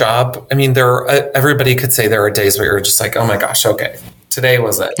love my job. I mean, everybody could say there are days where you're just like, oh my gosh, okay, today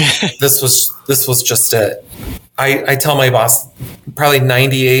was it. This was just it. I tell my boss probably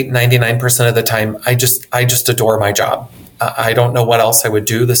 99% of the time, I just adore my job. I don't know what else I would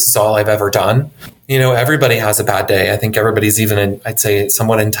do. This is all I've ever done. Everybody has a bad day. I think everybody's I'd say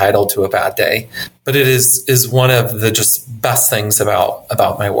somewhat entitled to a bad day, but it is one of the just best things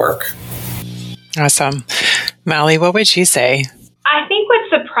about my work. Awesome. Molly, what would you say? I think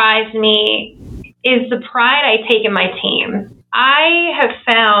what surprised me is the pride I take in my team. I have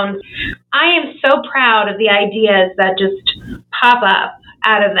found I am so proud of the ideas that just pop up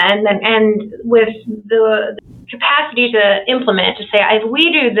out of them, and with the capacity to implement, to say, if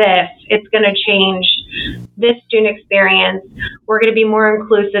we do this, it's going to change this student experience. We're going to be more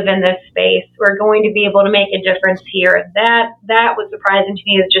inclusive in this space. We're going to be able to make a difference here. That was surprising to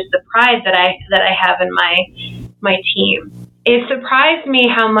me, is just the pride that I have in my team. It surprised me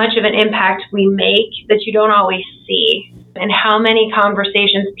how much of an impact we make that you don't always see, and how many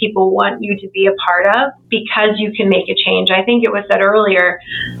conversations people want you to be a part of because you can make a change. I think it was said earlier,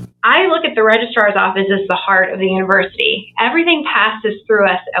 I look at the registrar's office as the heart of the university. Everything passes through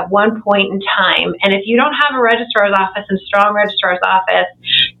us at one point in time. And if you don't have a registrar's office and strong registrar's office,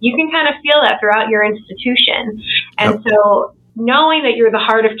 you can kind of feel that throughout your institution. And so knowing that you're the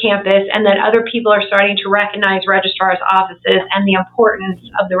heart of campus and that other people are starting to recognize registrar's offices and the importance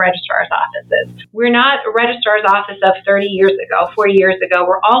of the registrar's offices. We're not a registrar's office of 30 years ago, 40 years ago,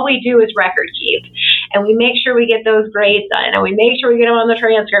 where all we do is record keep. And we make sure we get those grades done, and we make sure we get them on the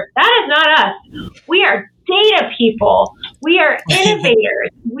transcript. That is not us. We are data people. We are innovators.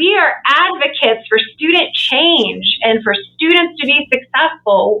 We are advocates for student change and for students to be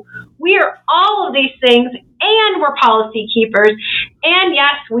successful. We are all of these things, and we're policy keepers. And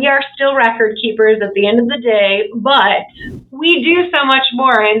yes, we are still record keepers at the end of the day, but we do so much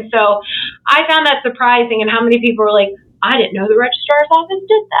more. And so I found that surprising, and how many people were like, I didn't know the registrar's office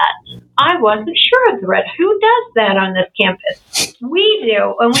did that. I wasn't sure of who does that on this campus. We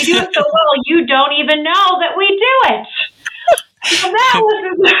do, and we do it so well, you don't even know that we do it. So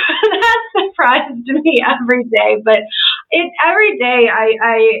that surprised me every day. But every day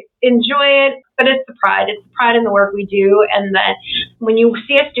I enjoy it, but it's the pride. It's the pride in the work we do, and that when you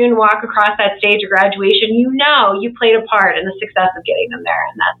see a student walk across that stage of graduation, you played a part in the success of getting them there,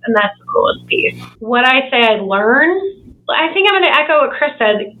 and that's the coolest piece. What I say I learned, I think I'm going to echo what Chris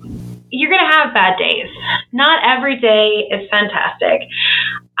said. you're going to have bad days. Not every day is fantastic.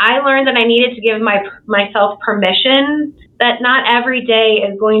 I learned that I needed to give myself permission that not every day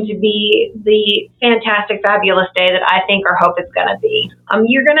is going to be the fantastic, fabulous day that I think or hope it's going to be.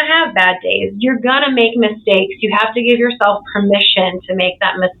 You're going to have bad days. You're going to make mistakes. You have to give yourself permission to make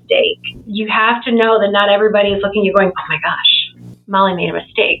that mistake. You have to know that not everybody is looking at you going, oh my gosh, Molly made a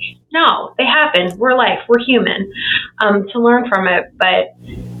mistake. No, they happen. We're life. We're human. To learn from it. But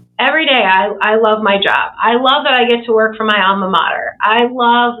every day, I love my job. I love that I get to work for my alma mater. I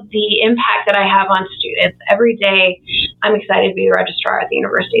love the impact that I have on students. Every day, I'm excited to be the registrar at the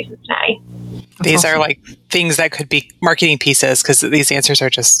University of Cincinnati. These are like things that could be marketing pieces because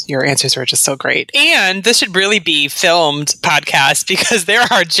your answers are just so great. And this should really be filmed podcast because there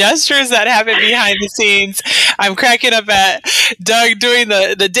are gestures that happen behind the scenes. I'm cracking up at Doug doing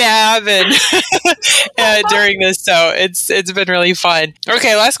the dab and during this. So it's been really fun.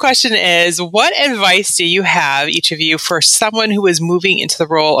 Okay, last question is, what advice do you have, each of you, for someone who is moving into the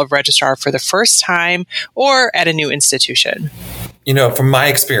role of registrar for the first time or at a new institution? From my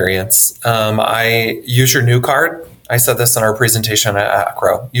experience, I use your new card. I said this in our presentation at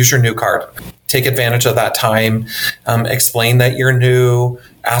ACRO. Use your new card. Take advantage of that time. Explain that you're new.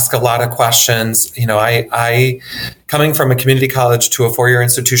 Ask a lot of questions. I coming from a community college to a four-year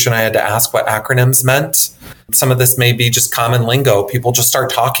institution, I had to ask what acronyms meant. Some of this may be just common lingo. People just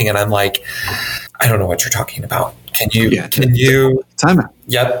start talking, and I'm like, I don't know what you're talking about. Can you? Time out.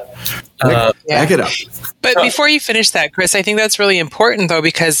 Yep. Back it up. But before you finish that, Chris, I think that's really important, though,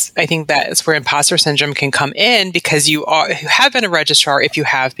 because I think that's where imposter syndrome can come in, because you have been a registrar if you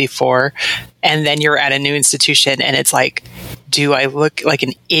have before, and then you're at a new institution, and it's like, do I look like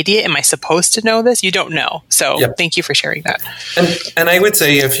an idiot? Am I supposed to know this? You don't know. So Thank you for sharing that. And I would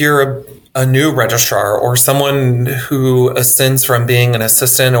say if you're a new registrar or someone who ascends from being an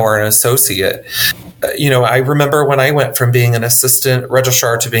assistant or an associate, I remember when I went from being an assistant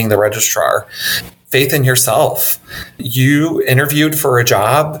registrar to being the registrar, faith in yourself. You interviewed for a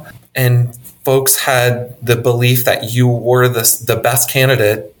job and folks had the belief that you were the best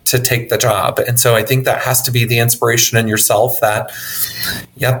candidate to take the job. And so I think that has to be the inspiration in yourself that,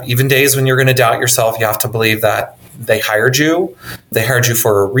 even days when you're going to doubt yourself, you have to believe that they hired you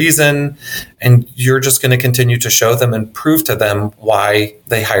for a reason, and you're just going to continue to show them and prove to them why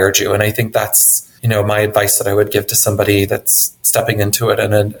they hired you. And I think that's, my advice that I would give to somebody that's stepping into it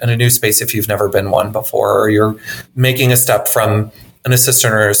in a new space if you've never been one before, or you're making a step from an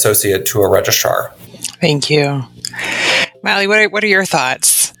assistant or associate to a registrar. Thank you. Molly, what are your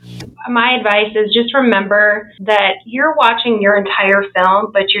thoughts? My advice is just remember that you're watching your entire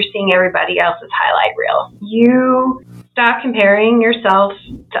film, but you're seeing everybody else's highlight reel. You stop comparing yourself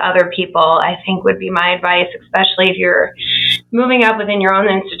to other people, I think would be my advice, especially if you're moving up within your own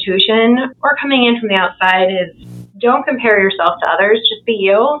institution or coming in from the outside, is don't compare yourself to others. Just be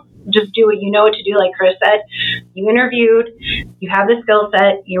you. Just do what you know what to do, like Chris said. You interviewed, you have the skill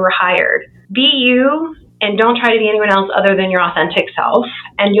set, you were hired. Be you. And don't try to be anyone else other than your authentic self,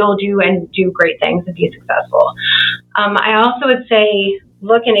 and you'll do great things and be successful. I also would say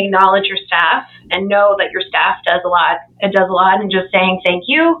look and acknowledge your staff and know that your staff does a lot. It does a lot, and just saying thank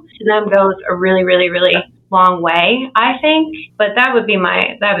you to them goes a really, really, really long way, I think. But that would be my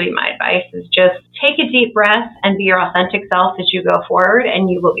advice, is just take a deep breath and be your authentic self as you go forward,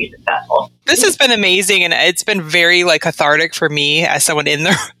 and you will be successful. This has been amazing, and it's been very cathartic for me as someone in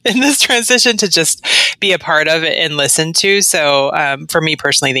this transition to just be a part of it and listen to. So for me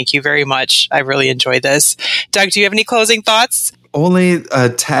personally, thank you very much. I really enjoyed this. Doug, do you have any closing thoughts? Only a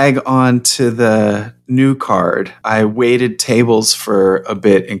tag on to the new card. I waited tables for a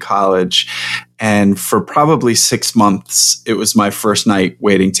bit in college, and for probably 6 months, it was my first night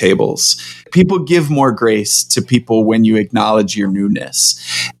waiting tables. People give more grace to people when you acknowledge your newness.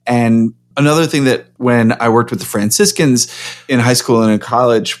 And another thing that when I worked with the Franciscans in high school and in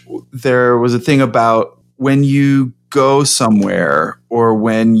college, there was a thing about when you go somewhere or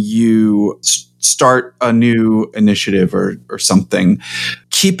when you start a new initiative or something,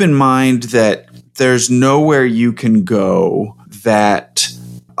 keep in mind that there's nowhere you can go that,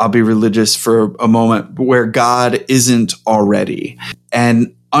 I'll be religious for a moment, where God isn't already.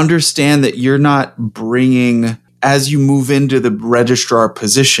 And understand that you're not bringing, as you move into the registrar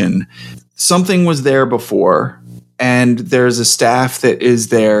position, something was there before, and there's a staff that is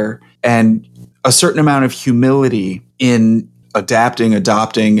there, and a certain amount of humility in adapting,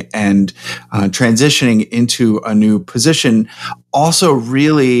 adopting, and transitioning into a new position also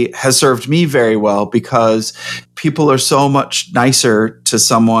really has served me very well, because people are so much nicer to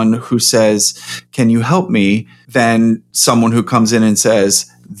someone who says, "Can you help me?" than someone who comes in and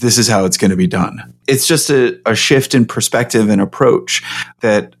says, this is how it's going to be done. It's just a shift in perspective and approach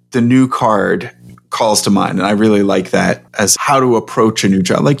that the new card calls to mind. And I really like that as how to approach a new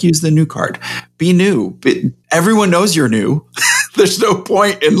job. Like, use the new card. Be new. Everyone knows you're new. There's no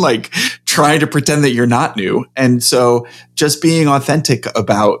point in like trying to pretend that you're not new. And so just being authentic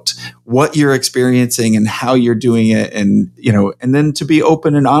about what you're experiencing and how you're doing it. And, and then to be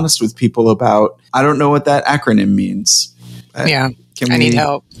open and honest with people about, I don't know what that acronym means. I need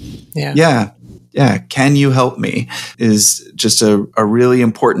help. Yeah. Can you help me is just a really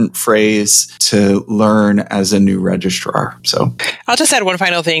important phrase to learn as a new registrar. So I'll just add one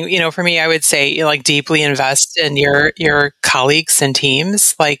final thing. For me, I would say like deeply invest in your colleagues and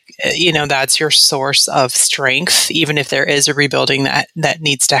teams. Like, that's your source of strength, even if there is a rebuilding that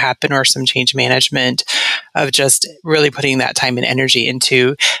needs to happen or some change management, of just really putting that time and energy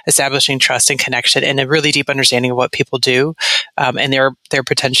into establishing trust and connection and a really deep understanding of what people do, and their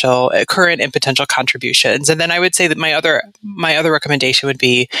potential, current and potential contributions. And then I would say that my other recommendation would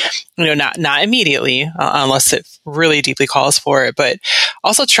be, not immediately, unless it really deeply calls for it, but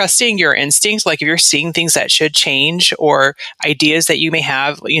also trusting your instincts. Like if you're seeing things that should change or ideas that you may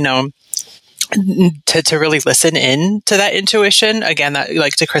have, to really listen in to that intuition. Again, that,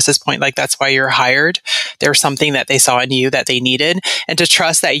 like to Chris's point, like that's why you're hired. There's something that they saw in you that they needed, and to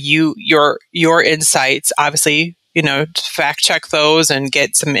trust that your insights, obviously, fact check those and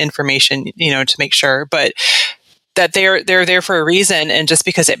get some information, to make sure, but that they're there for a reason. And just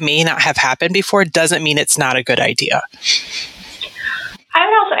because it may not have happened before doesn't mean it's not a good idea. I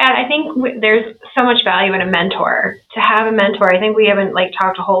would also add, I think there's so much value in a mentor. To have a mentor, I think we haven't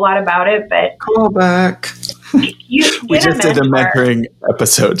talked a whole lot about it, but call back. We just did a mentoring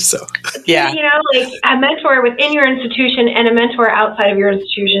episode, so yeah. A mentor within your institution and a mentor outside of your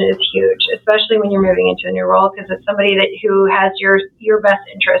institution is huge, especially when you're moving into a new role, because it's somebody who has your best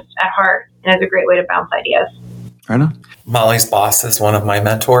interests at heart and is a great way to bounce ideas. Right on. Molly's boss is one of my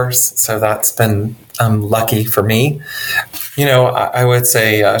mentors, so that's been lucky for me. I would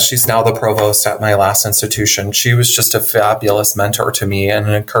say she's now the provost at my last institution. She was just a fabulous mentor to me and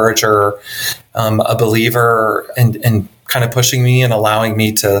an encourager, a believer, and kind of pushing me and allowing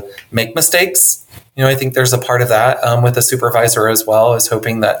me to make mistakes. I think there's a part of that with a supervisor as well, is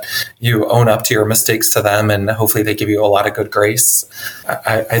hoping that you own up to your mistakes to them, and hopefully they give you a lot of good grace.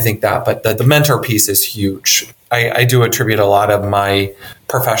 I think that, but the mentor piece is huge. I do attribute a lot of my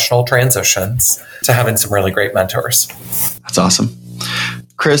professional transitions to having some really great mentors. That's awesome.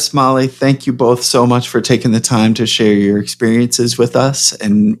 Chris, Molly, thank you both so much for taking the time to share your experiences with us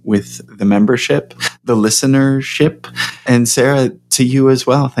and with the membership, the listenership. And Sarah, to you as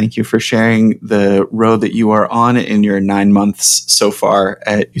well. Thank you for sharing the road that you are on in your 9 months so far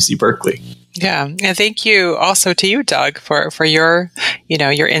at UC Berkeley. Yeah. And thank you also to you, Doug, for your,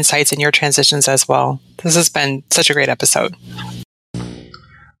 your insights and your transitions as well. This has been such a great episode.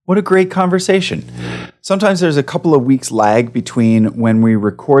 What a great conversation. Sometimes there's a couple of weeks lag between when we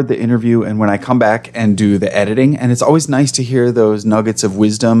record the interview and when I come back and do the editing. And it's always nice to hear those nuggets of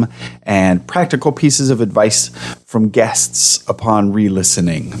wisdom and practical pieces of advice from guests upon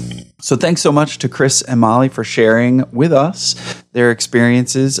re-listening. So thanks so much to Chris and Molly for sharing with us their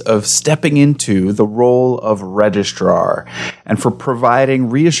experiences of stepping into the role of registrar and for providing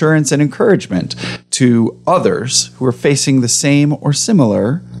reassurance and encouragement to others who are facing the same or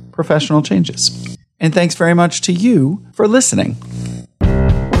similar professional changes. And thanks very much to you for listening.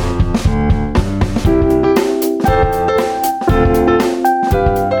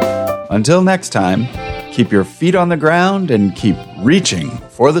 Until next time, keep your feet on the ground and keep reaching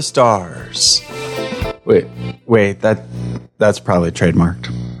for the stars. Wait, that's probably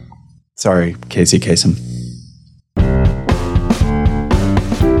trademarked. Sorry, Casey Kasem.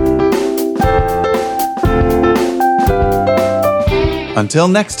 Until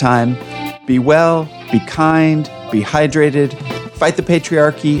next time, be well, be kind, be hydrated, fight the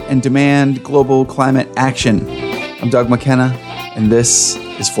patriarchy, and demand global climate action. I'm Doug McKenna, and this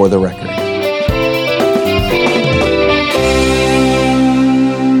is For the Record.